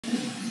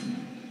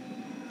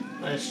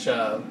Nice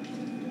job.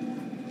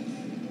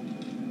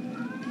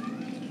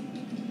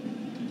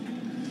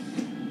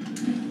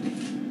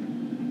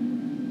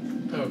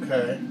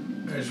 Okay.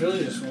 There's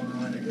really just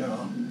one way to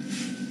go.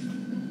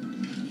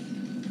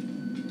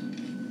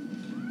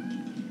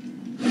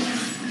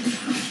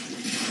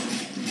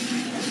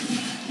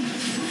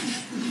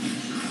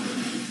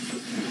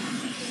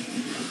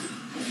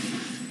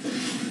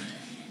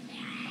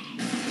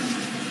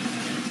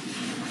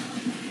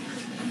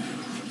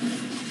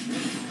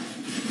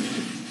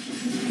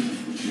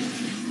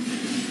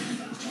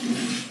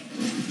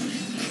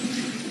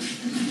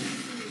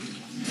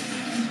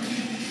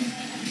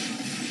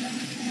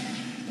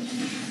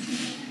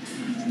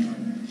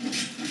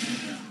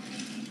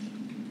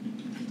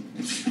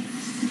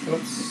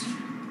 Oops.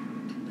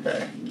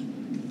 Okay.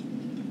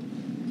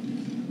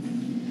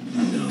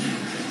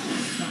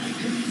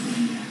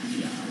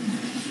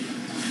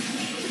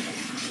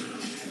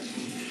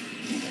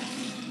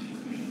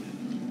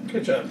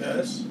 Good job,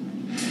 guys.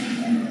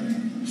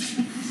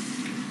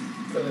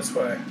 Go this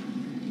way.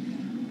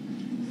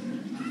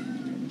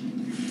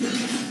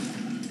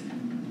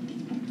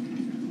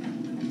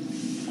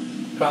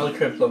 Probably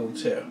crypt level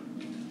 2.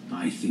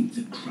 I think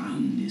the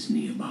crown is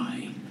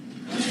nearby.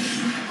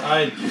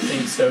 I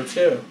think so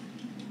too.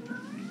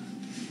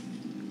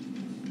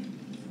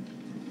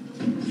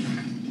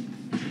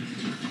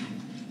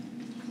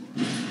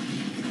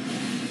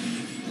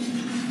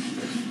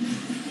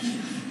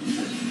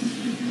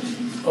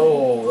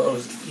 Oh, that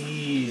was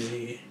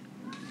easy.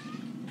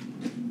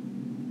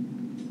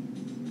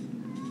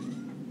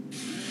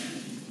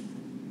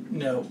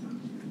 Nope.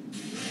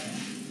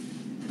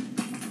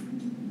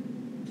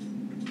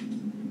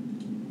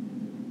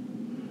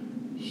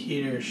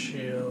 Heater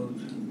shield.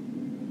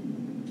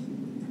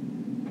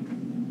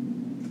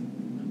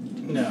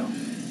 No.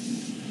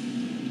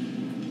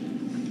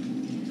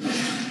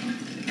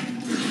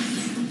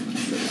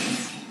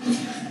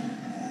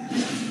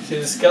 See,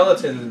 the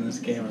skeletons in this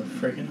game are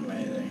freaking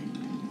amazing.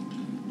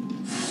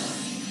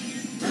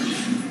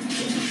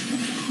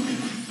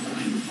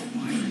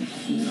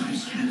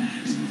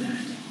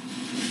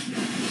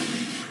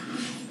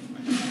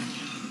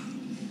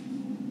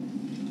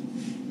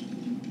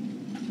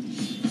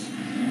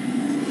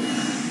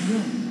 No,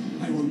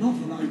 I will not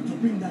allow you to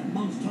bring that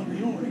monster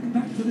Leoric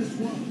back to this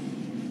world.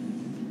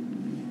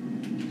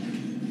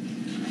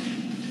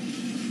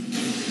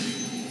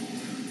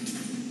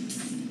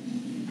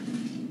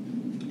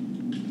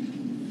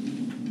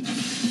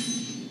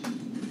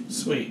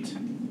 Sweet.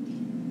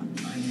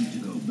 I need to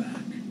go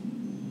back.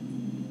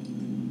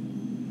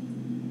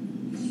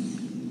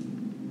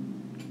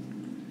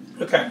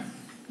 Okay.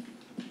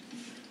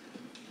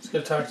 Let's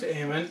go talk to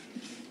Eamon.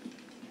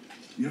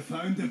 You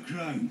found the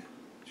crown.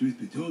 Truth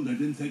be told, I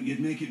didn't think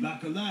you'd make it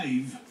back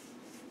alive.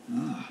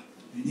 Ah,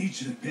 it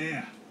needs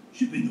repair.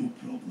 Should be no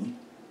problem.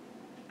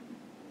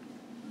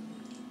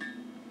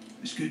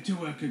 It's good to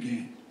work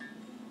again.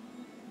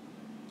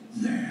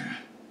 There.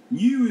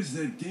 New as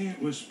the day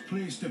it was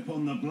placed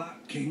upon the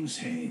Black King's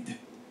head.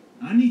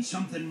 I need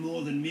something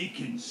more than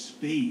making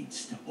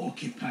spades to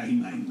occupy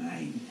my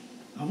mind.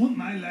 I want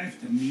my life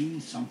to mean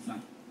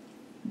something.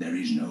 There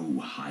is no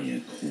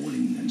higher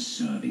calling than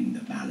serving the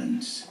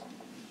balance.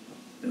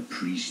 The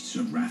priests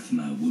of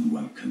Rathma would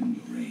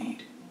welcome your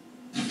aid.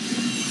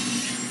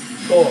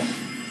 Cool.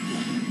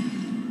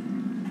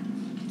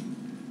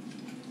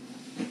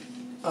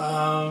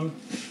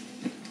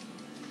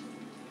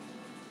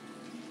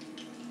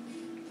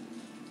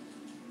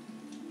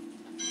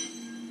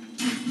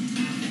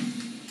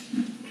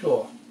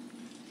 Cool.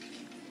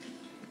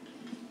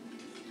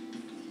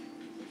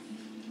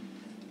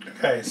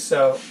 Okay,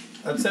 so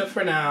that's it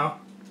for now.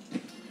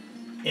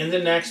 In the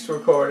next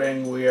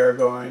recording, we are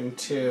going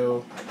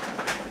to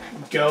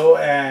go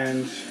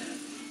and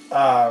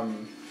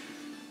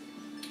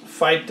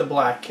fight the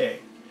Black King.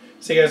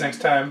 See you guys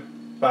next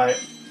time. Bye.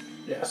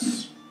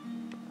 Yes.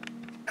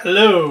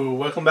 Hello,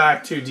 welcome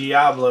back to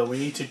Diablo. We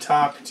need to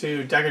talk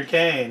to Deckard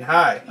Cain.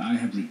 Hi. I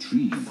have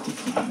retrieved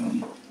the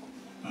crown.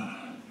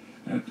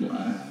 At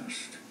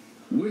last.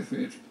 With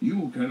it,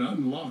 you can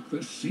unlock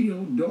the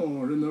sealed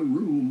door in the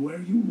room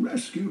where you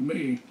rescued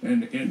me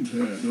and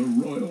enter the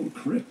royal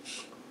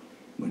crypts.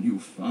 When you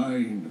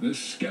find the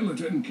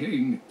Skeleton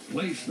King,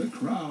 place the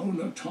crown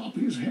atop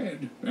his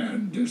head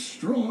and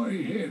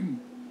destroy him.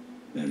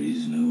 There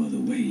is no other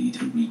way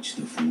to reach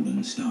the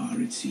fallen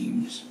star, it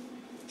seems.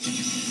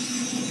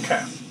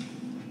 Okay.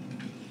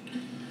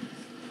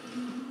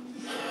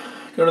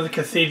 Go to the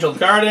cathedral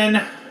garden.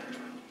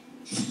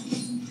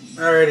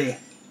 Alrighty.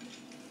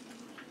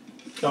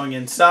 Going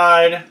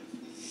inside.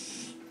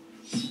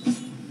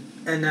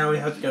 And now we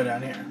have to go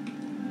down here.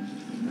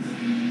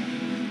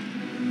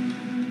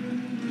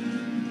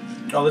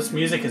 Oh, this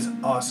music is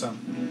awesome.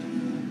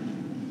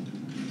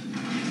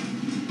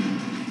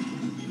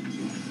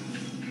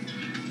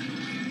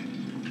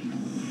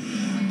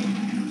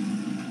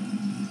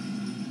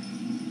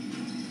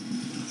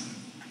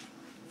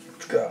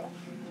 Let's go.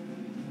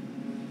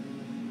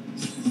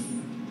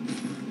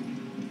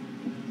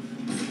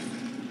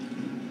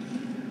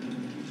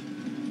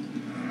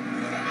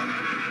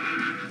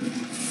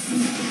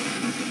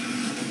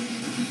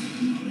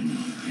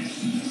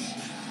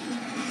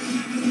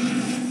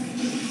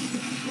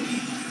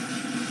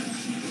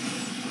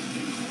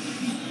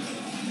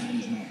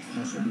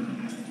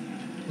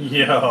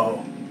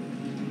 Yo.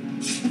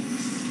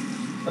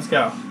 Let's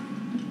go.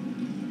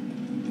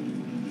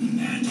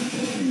 That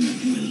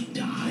will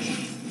die.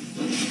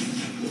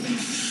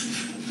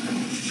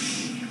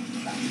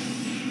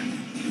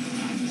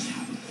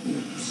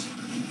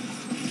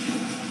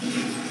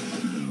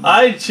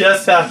 I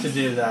just have to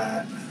do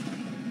that.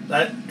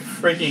 That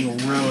freaking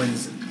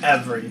ruins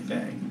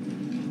everything.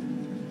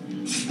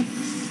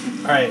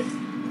 Alright,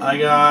 I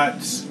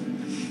got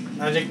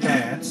magic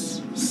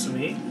pants.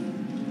 Sweet.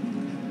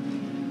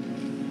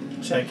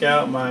 Check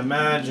out my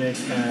magic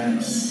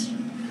pants.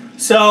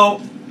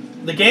 So,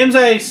 the games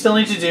I still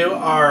need to do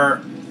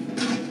are,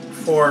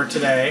 for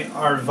today,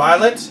 are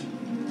Violet,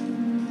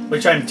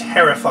 which I'm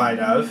terrified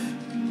of,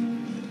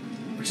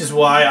 which is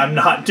why I'm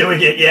not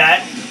doing it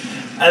yet.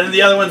 And then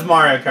the other one's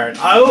Mario Kart.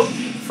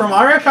 For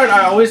Mario Kart,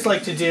 I always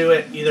like to do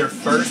it either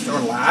first or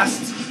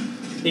last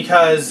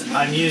because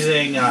I'm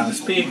using my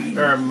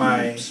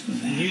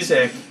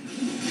music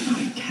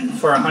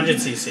for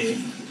 100cc,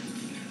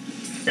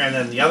 and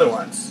then the other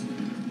ones.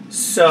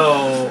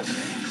 So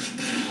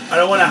I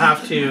don't want to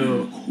have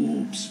to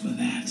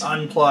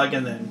unplug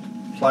and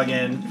then plug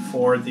in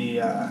for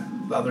the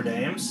other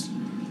games.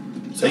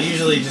 So I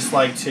usually just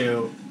like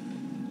to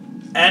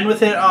end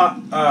with it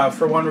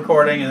for one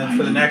recording, and then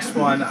for the next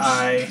one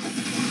I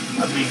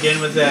begin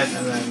with it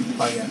and then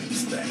plug in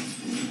this thing.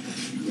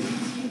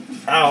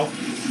 Ow.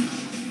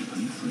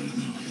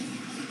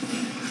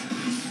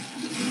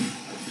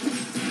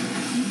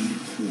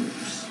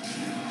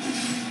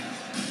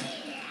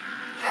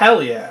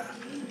 Hell yeah.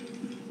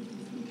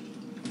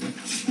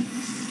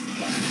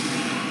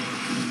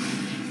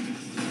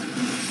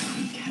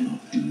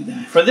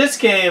 For this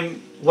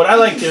game, what I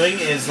like doing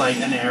is like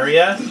an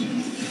area,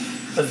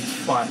 because it's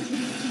fun.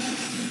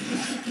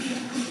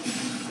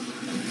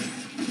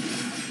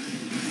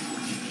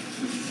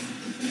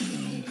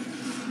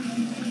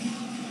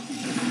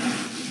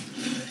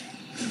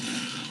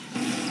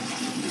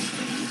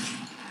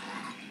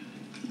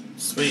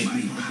 Sweet.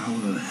 My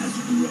power has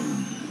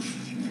grown.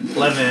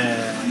 11.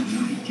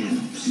 I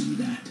cannot do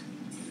that.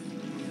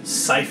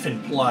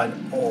 Siphon blood.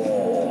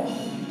 Oh.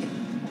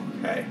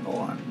 Okay, hold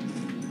on.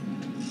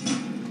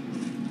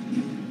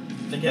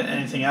 Did I get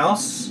anything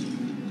else?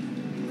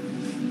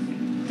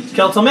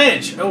 Skeletal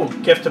Mage. Oh,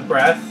 Gift of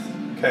Breath.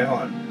 Okay,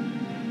 hold on.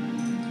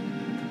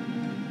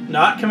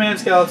 Not Command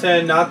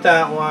Skeleton, not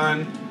that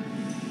one.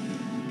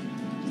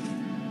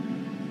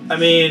 I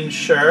mean,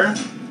 sure.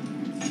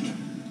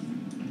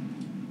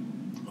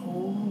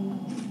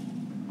 Oh.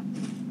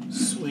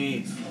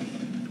 Sweet.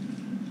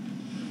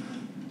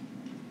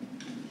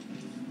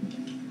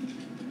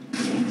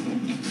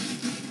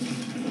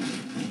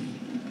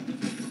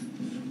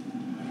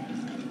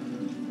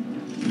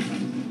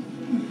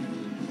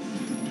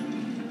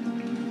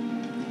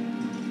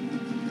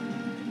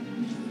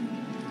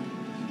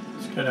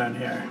 Go down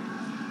here.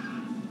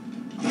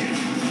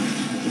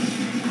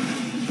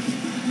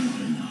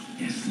 Enough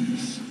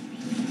essence.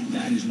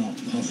 That is not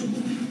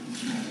possible.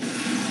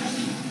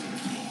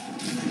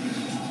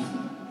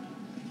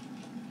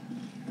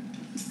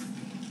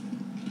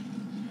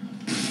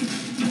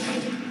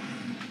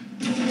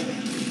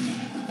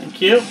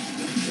 Thank you.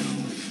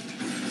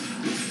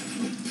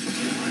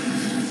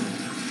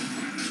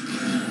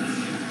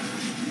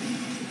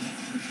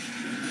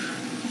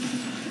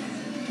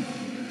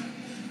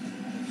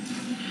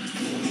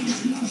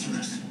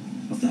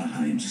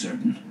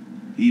 Certain.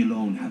 He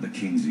alone had the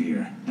king's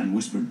ear and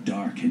whispered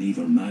dark and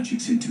evil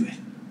magics into it,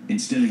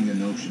 instilling the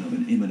notion of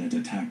an imminent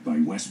attack by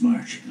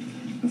Westmarch.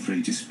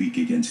 Afraid to speak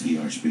against the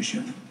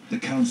Archbishop, the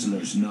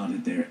councillors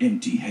nodded their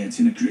empty heads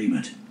in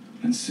agreement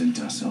and sent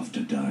us off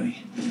to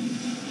die.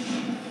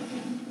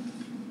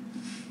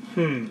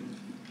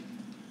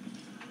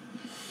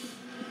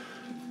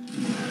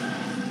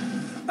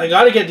 I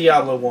gotta get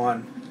Diablo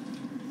 1.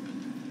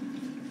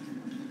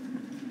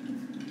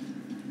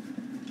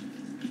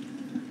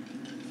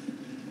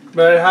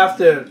 But I have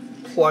to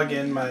plug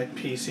in my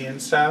PC and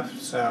stuff,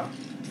 so.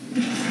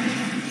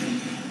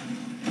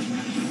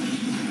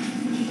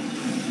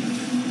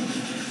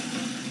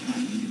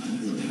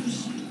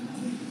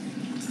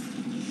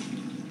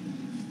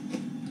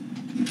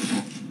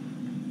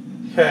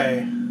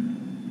 Okay.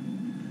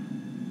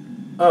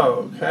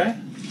 Oh, okay.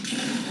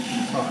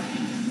 Hold on.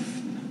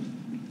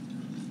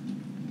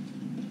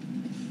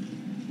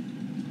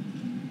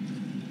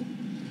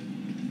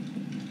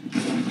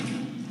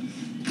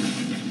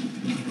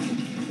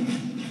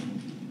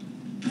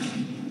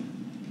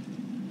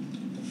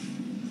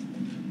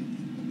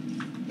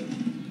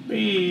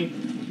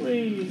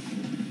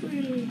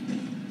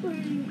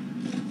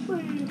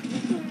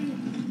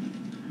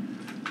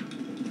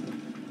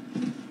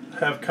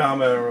 Have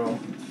combat roll.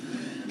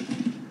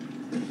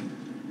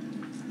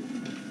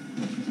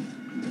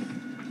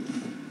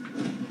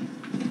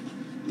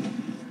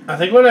 I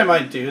think what I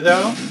might do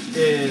though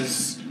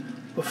is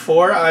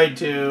before I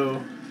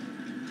do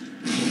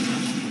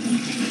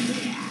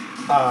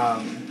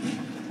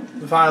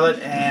Violet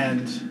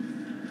and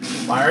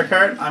Mario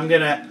Kart, I'm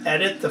gonna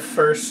edit the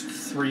first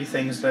 3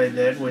 things that I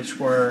did, which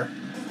were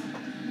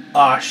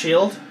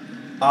Shield.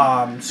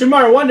 Super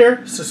Mario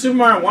Wonder. So Super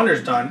Mario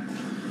Wonder's done.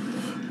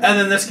 And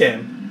then this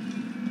game.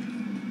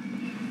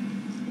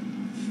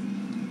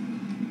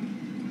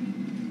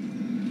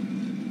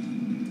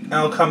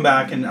 I'll come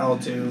back and I'll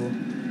do...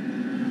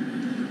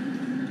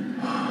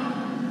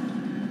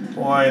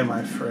 Boy, am I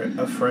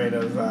afraid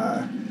of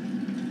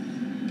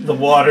the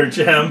water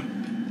gem.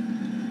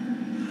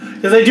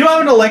 Because I do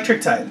have an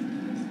electric type.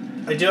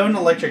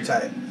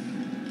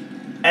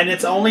 And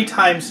it's only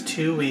times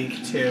 2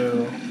 weak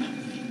to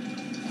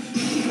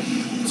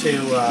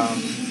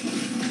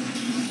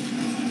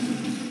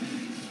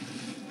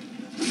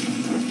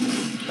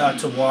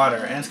water.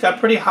 And it's got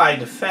pretty high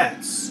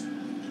defense.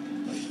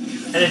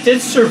 And it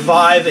did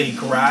survive a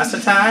grass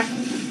attack.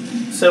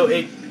 So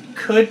it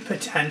could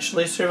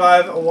potentially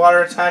survive a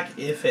water attack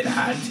if it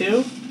had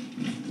to.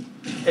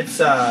 It's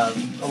a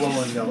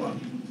Alolan,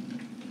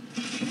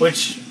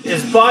 which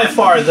is by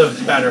far the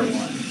better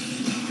one.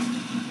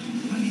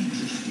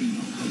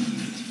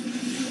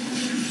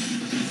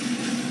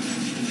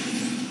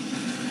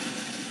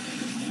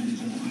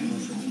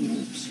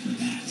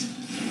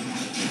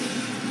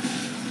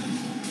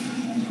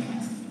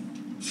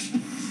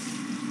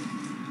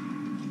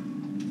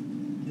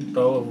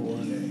 Bow of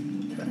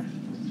Wounding.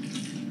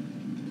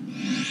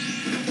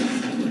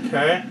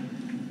 Okay.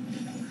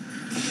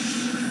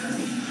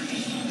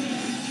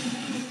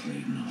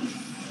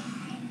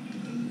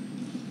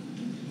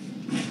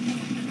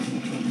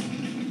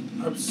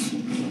 Oops.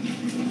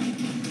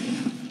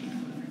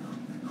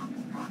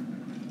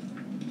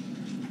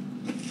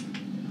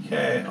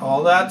 Okay,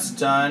 all that's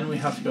done. We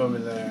have to go over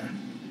there.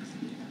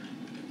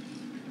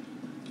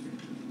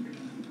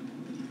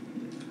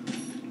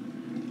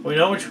 We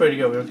know which way to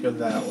go. We have to go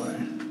that way.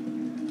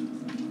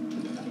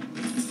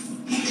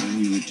 When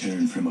we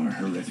returned from our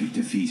horrific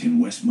defeat in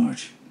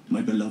Westmarch,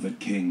 my beloved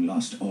king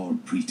lost all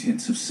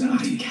pretense of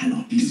sanity. I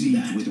cannot do Seethed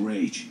that. with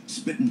rage,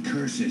 spitting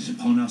curses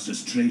upon us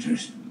as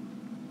traitors.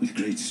 With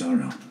great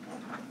sorrow,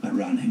 I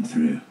ran him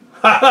through.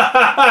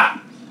 I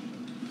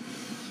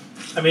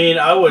mean,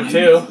 I would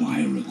too.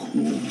 Require a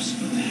corpse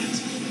for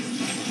that.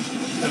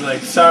 I'm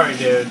like, sorry,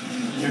 dude.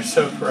 You're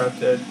so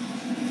corrupted.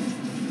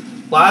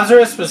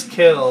 Lazarus was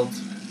killed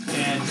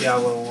in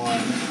Diablo 1.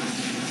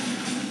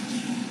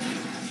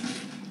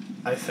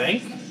 I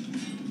think.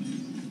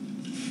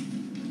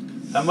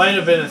 That might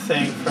have been a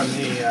thing from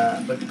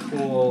the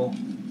cool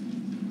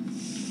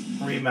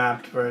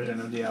remapped version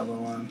of Diablo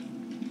 1.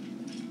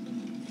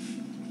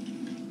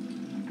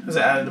 Because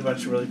it added a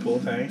bunch of really cool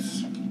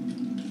things.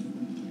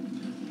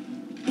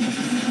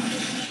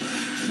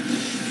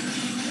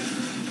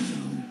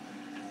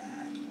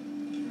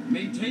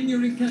 Maintain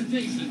your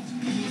incantations.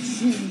 You will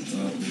soon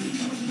talk.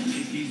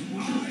 It is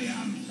I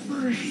am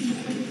free.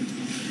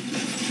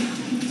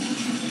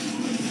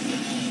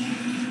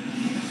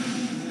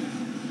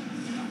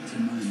 Back to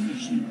my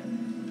mission.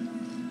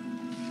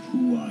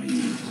 Who are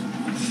you?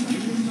 You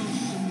will know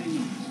soon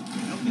enough.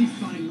 Help me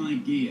find my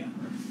gear.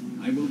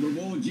 I will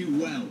reward you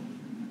well.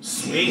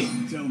 Sweet.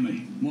 Tell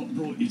me, what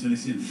brought you to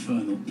this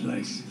infernal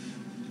place?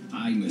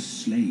 I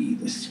must slay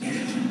the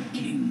Skeleton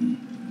King.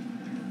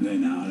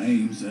 Then our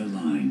aims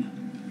align.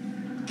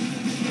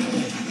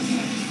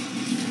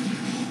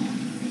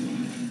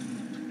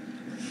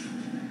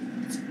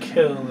 Let's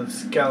kill the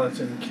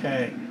Skeleton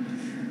King.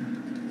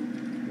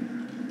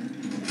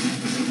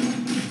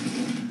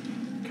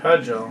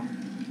 Cudgel.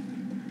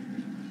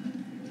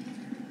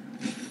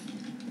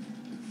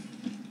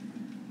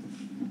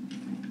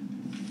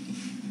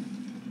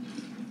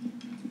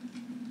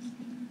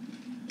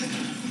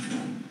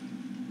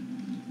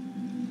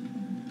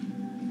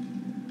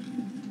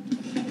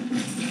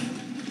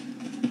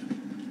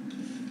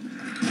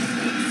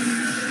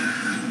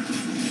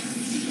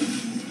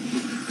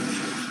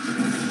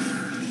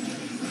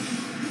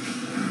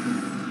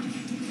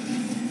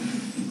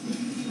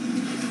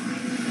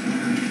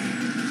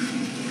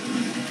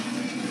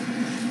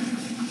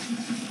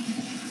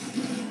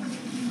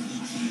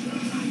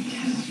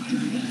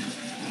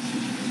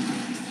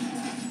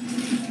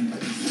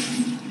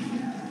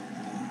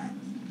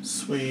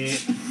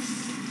 Sweet.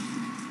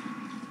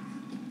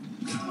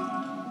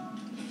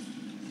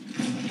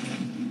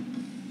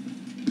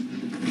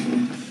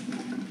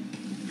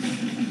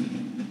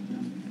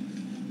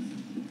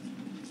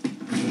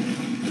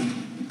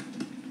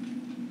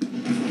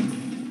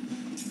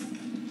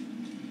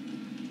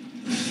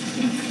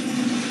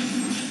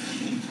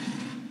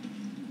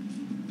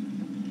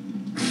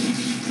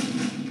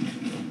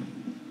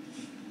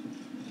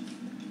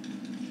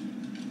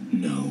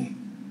 No.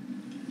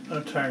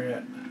 No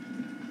target.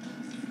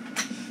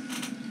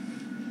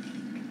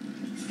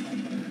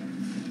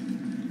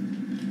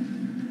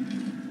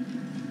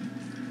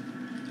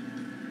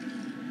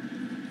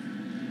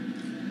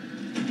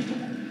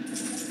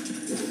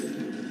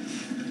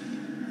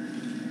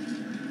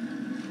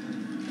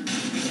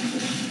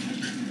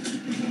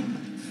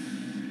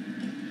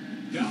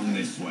 Down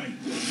this way.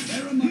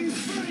 There am I.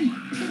 Free.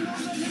 Do not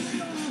let him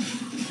go.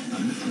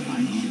 I'm afraid I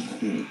need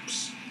a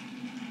corpse.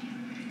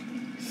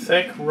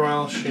 Thick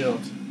royal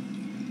shield.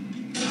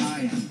 I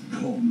I am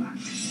Cormac,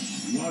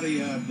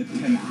 warrior of the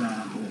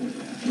Templar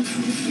Order. If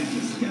it is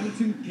the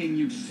Skeleton King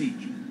you seek,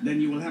 then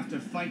you will have to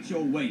fight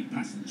your way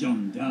past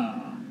John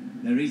Dar.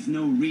 There is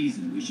no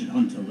reason we should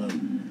hunt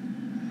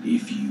alone.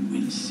 If you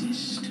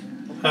insist.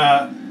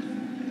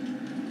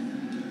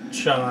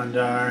 John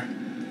Dar.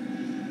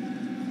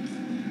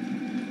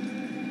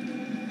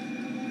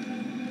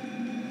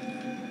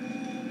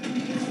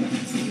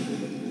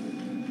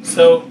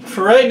 So,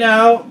 for right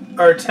now,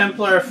 our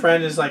Templar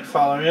friend is like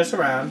following us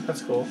around.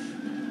 That's cool.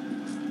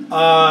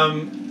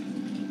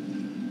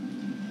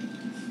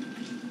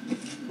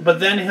 But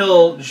then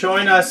he'll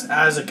join us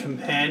as a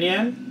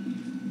companion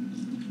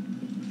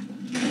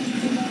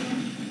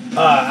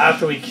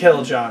after we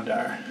kill John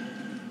Dar.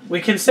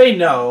 We can say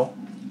no.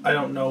 I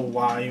don't know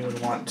why you would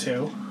want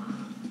to.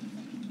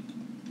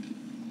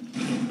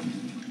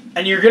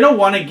 And you're going to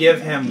want to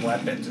give him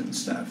weapons and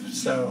stuff.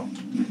 So,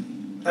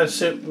 as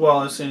soon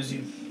as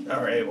you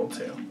are able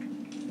to.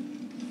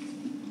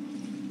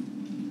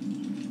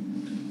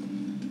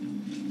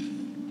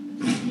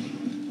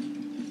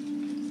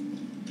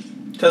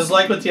 Because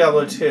like with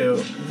Diablo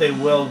 2, they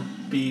will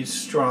be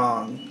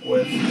strong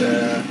with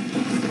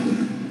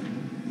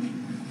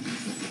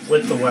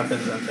the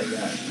weapons that they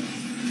get.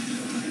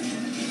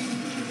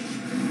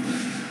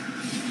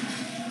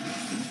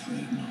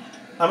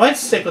 I might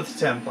stick with the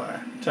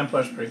Templar.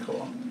 Templar's pretty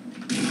cool.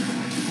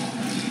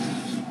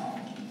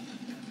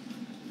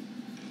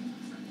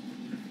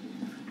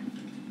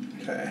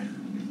 Okay.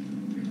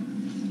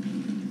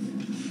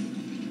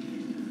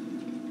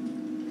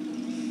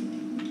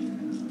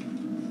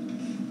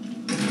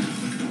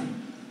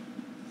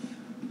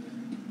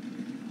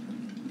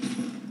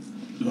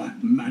 Black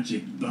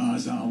magic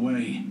bars our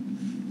way,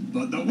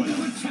 but the will of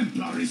a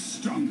Templar is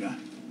stronger.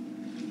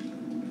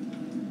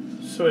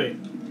 Sweet.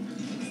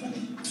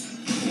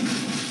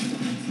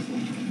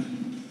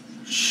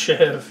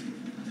 Shiv.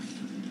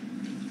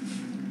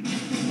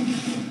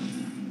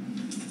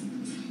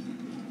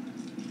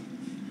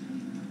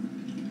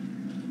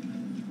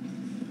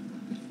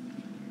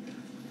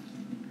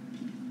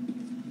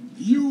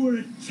 You were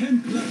a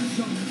Templar,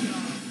 John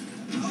Dar.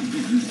 How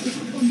could you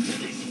succumb to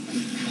this?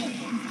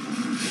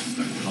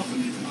 The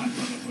Coven is my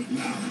brotherhood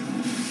now.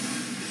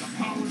 The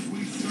powers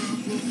we serve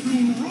will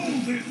soon rule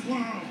this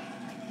world.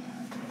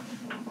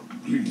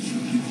 Please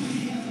forgive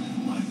me.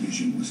 My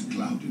vision was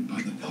clouded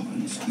by the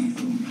Coven's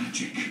evil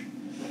magic.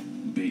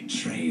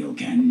 Betrayal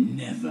can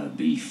never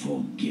be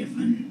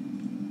forgiven.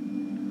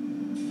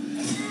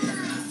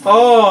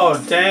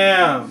 Oh,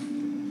 damn.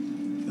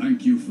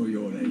 Thank you for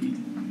your aid.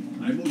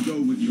 I will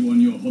go with you on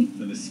your hunt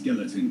for the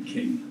Skeleton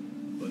King.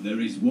 But there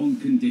is one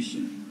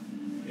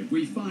condition. If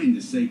we find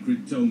the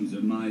sacred tomes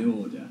of my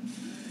order,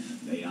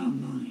 they are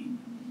mine.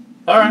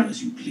 Alright. Do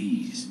as you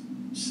please.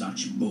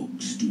 Such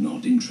books do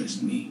not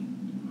interest me.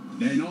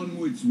 Then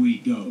onwards we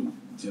go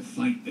to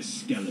fight the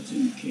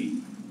Skeleton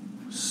King.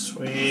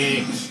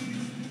 Sweet.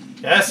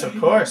 Yes, of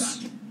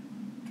course.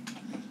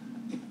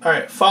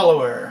 Alright,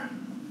 follower.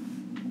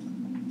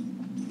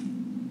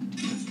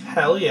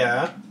 Hell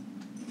yeah.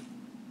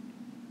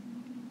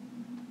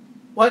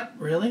 What?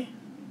 Really?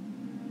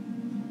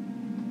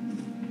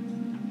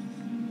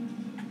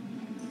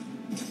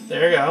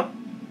 There you go.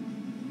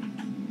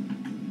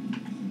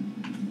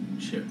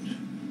 Shoot.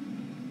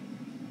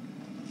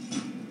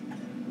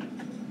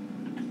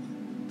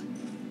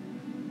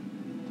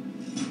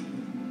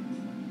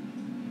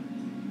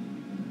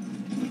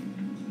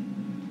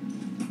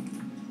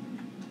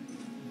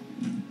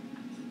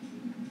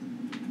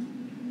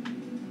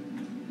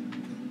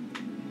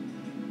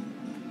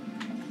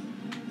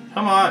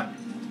 Come on.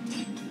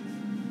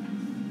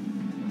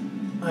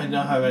 I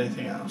don't have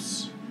anything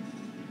else.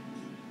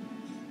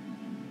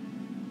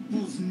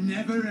 Was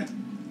never a...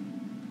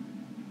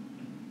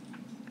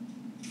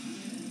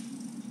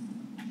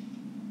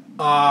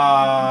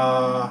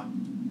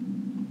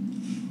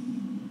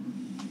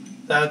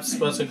 That's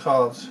what's it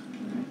called?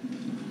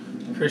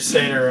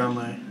 Crusader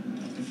only.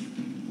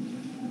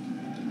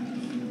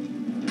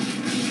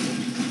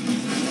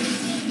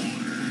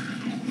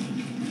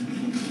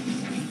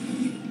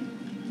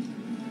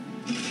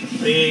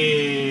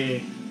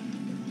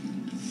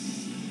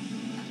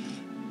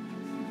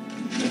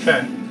 Okay,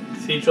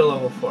 Cathedral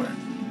level 4.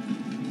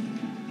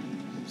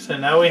 So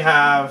now we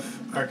have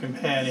our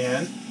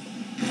companion,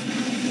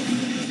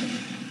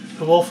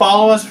 who will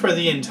follow us for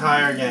the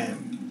entire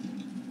game.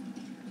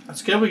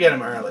 That's good we get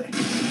him early.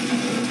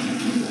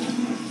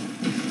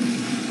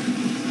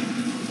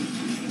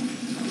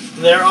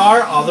 There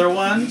are other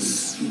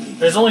ones.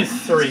 There's only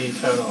 3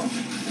 total.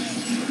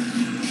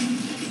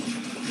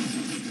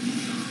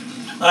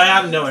 I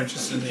have no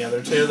interest in the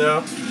other 2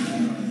 though.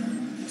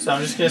 So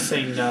I'm just going to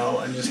say no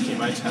and just keep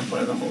my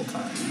Templar the whole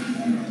time.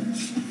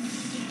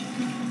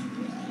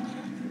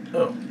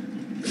 Oh.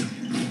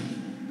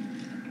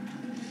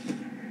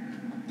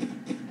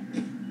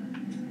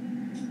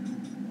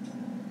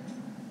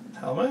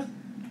 Helmet?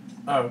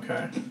 Oh,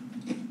 okay.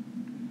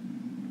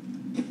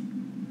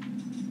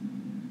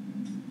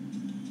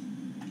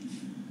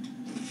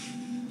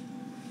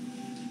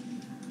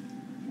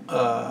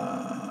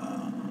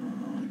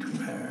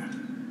 Compare.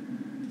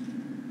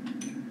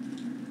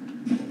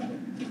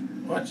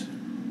 What?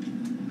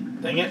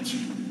 Dang it.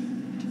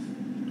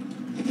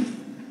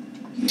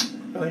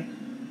 Really?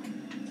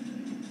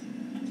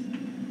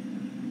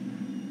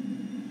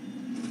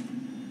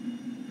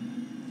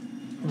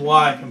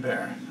 Why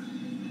compare?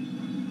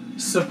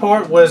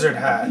 Support wizard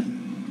hat.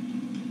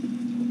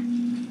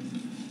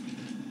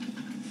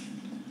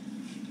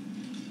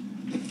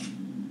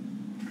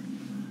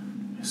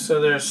 So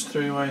there's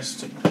 3 ways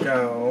to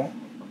go.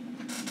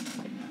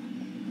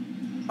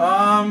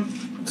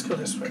 Let's go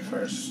this way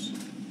first.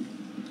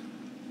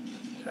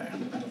 Okay. I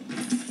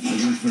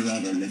will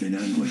forever live in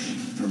anguish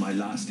for my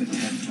last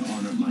attempt to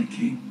honor my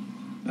king.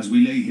 As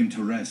we lay him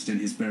to rest in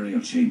his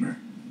burial chamber,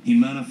 he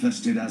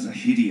manifested as a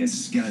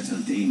hideous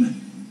skeletal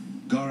demon.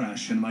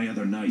 Gorash and my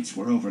other knights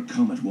were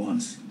overcome at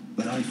once,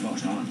 but I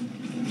fought on.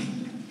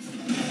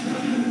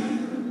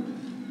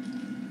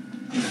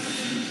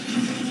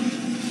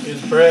 He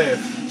was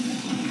brave.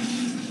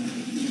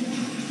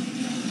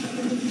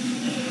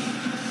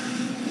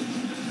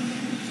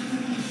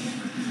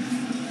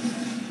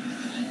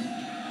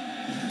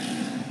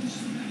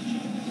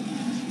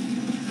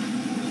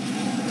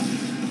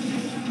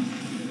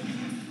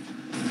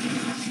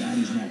 That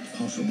is not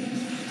possible.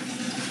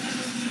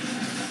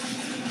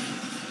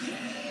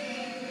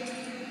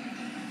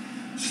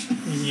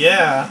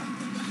 Yeah.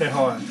 Okay,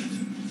 hold on.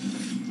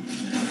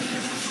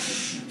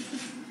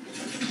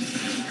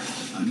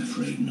 I'm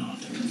afraid not.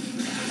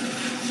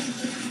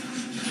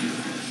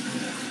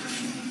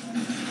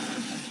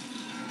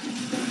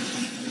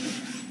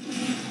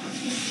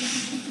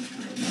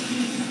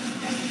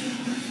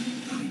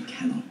 I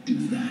cannot do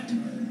that.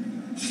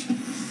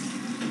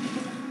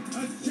 A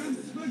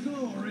chance for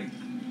glory.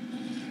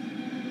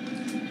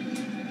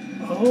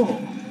 Oh.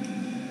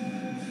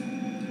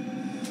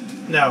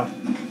 No.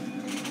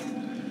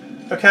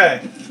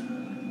 Okay.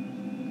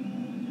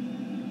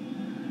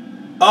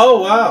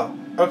 Oh, wow.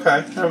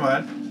 Okay, never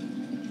mind.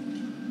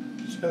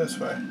 Let's go this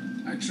way.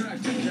 I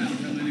tracked to count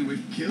how many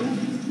we've killed,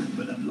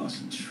 but I've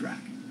lost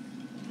track.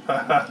 Ha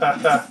ha ha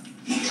ha.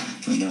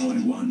 And now I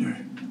wander,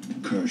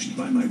 cursed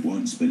by my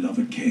once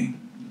beloved king.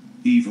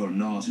 Evil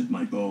gnaws at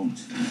my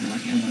bones, and I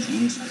cannot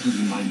risk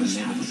putting my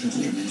beloved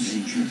sister in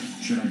danger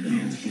should I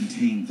fail to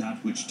contain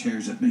that which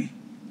tears at me.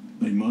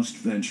 I must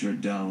venture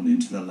down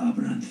into the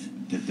labyrinth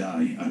to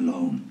die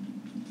alone.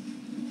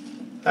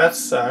 That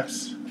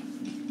sucks.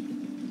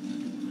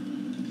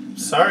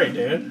 Sorry,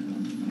 dude.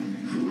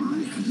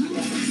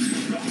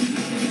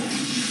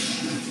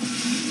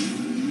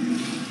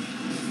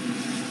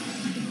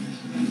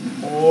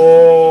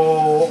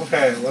 Oh,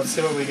 okay, let's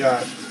see what we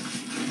got.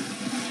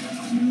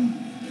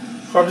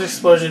 Corpse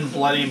explosion,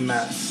 bloody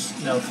mess.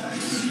 No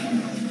thanks.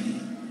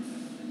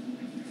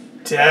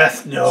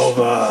 Death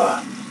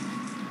Nova.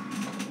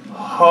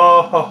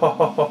 Ho ho ho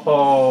ho ho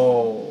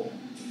ho.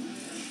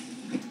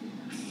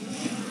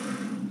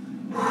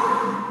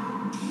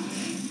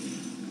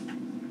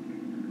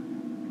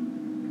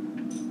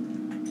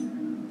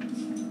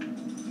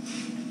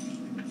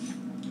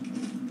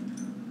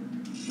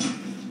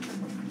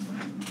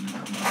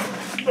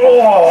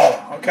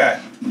 Oh, okay.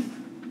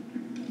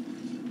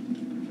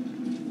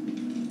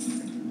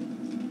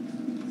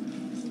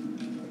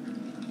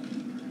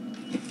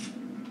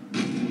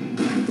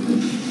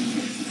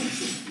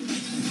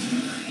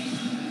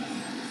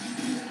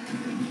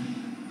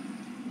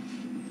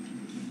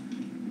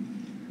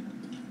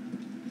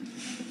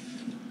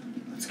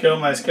 Let's kill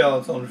my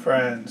skeleton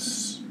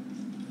friends.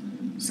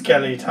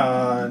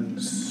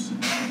 Skeletons.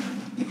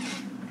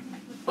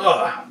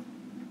 Ugh.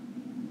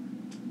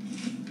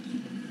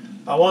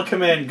 I want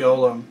command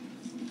golem.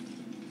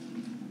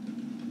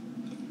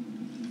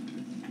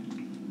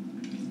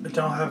 I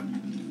don't have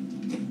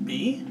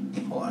B?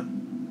 Hold on.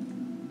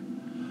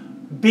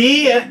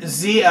 B,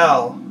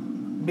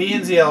 ZL. B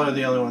and ZL are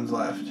the only ones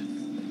left.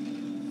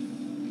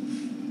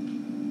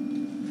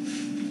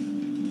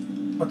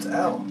 What's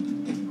L?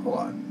 Hold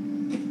on.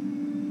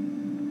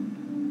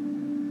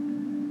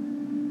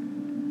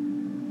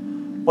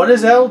 What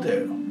does L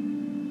do?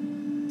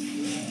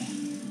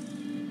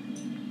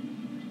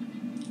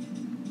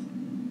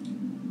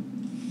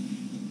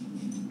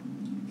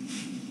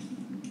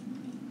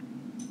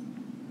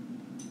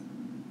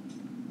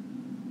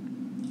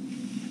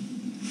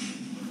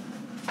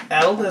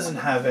 L doesn't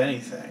have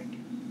anything.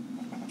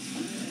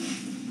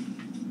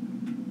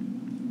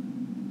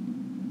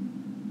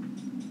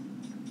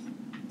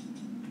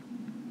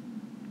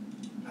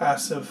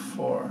 Passive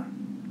 4.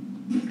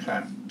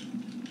 Okay.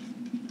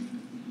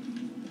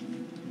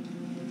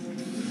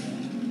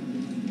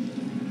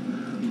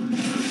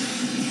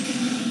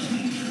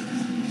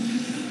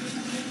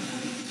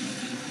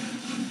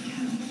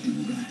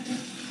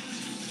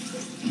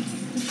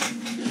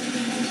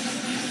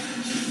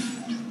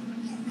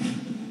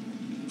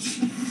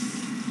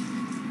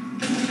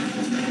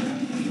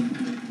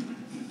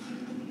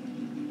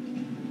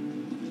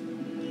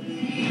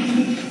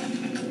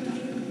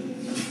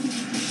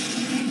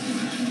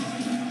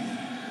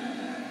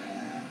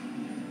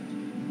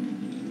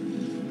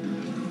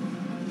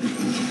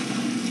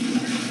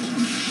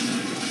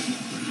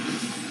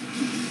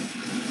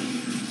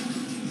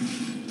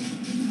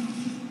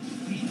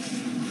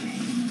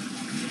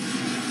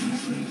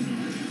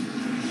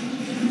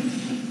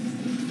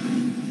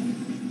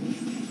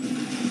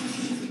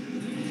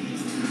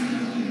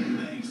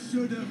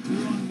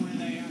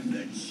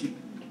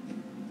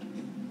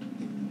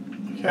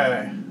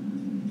 Okay.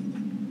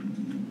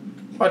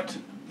 What?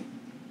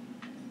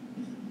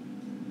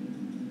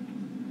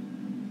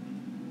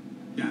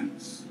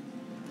 Dance.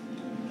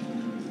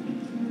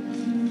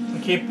 I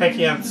keep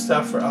picking up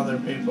stuff for other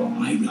people.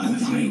 I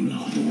require no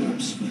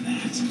hopes for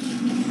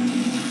that.